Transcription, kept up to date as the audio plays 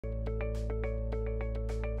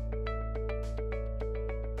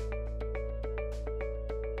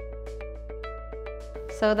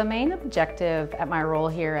So the main objective at my role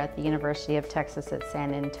here at the University of Texas at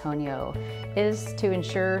San Antonio is to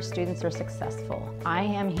ensure students are successful. I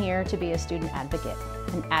am here to be a student advocate,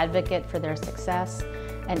 an advocate for their success,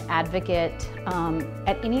 an advocate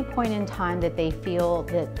at any point in time that they feel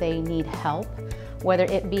that they need help, whether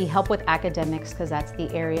it be help with academics, because that's the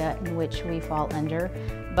area in which we fall under,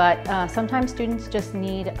 but sometimes students just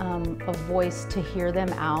need a voice to hear them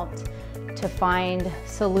out, to find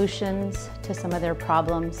solutions to some of their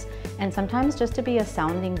problems, and sometimes just to be a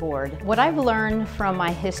sounding board. What I've learned from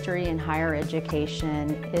my history in higher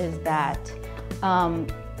education is that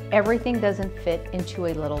everything doesn't fit into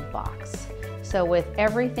a little box. So with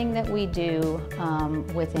everything that we do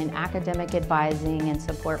within academic advising and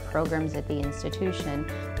support programs at the institution,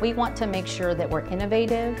 we want to make sure that we're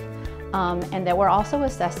innovative and that we're also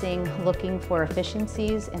looking for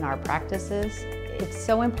efficiencies in our practices. It's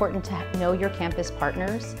so important to know your campus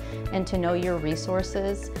partners and to know your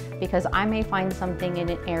resources, because I may find something in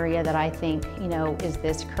an area that I think, is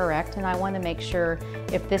this correct? And I want to make sure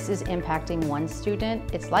if this is impacting one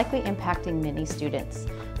student, it's likely impacting many students.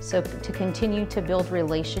 So to continue to build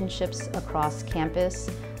relationships across campus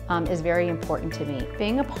is very important to me.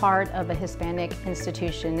 Being a part of a Hispanic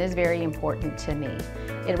institution is very important to me.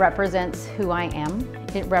 It represents who I am.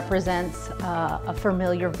 It represents a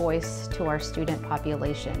familiar voice to our student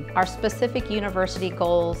population. Our specific university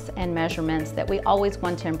goals and measurements that we always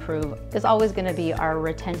want to improve is always going to be our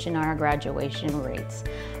retention and our graduation rates.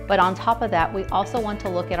 But on top of that, we also want to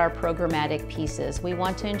look at our programmatic pieces. We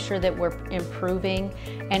want to ensure that we're improving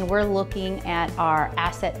and we're looking at our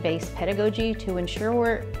asset-based pedagogy to ensure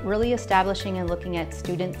we're really establishing and looking at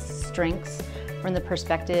students' strengths from the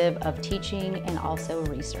perspective of teaching and also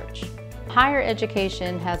research. Higher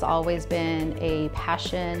education has always been a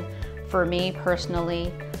passion for me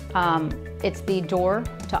personally. It's the door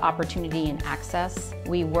to opportunity and access.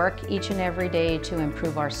 We work each and every day to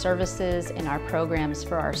improve our services and our programs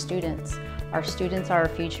for our students. Our students are our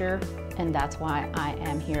future, and that's why I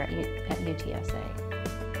am here at UTSA.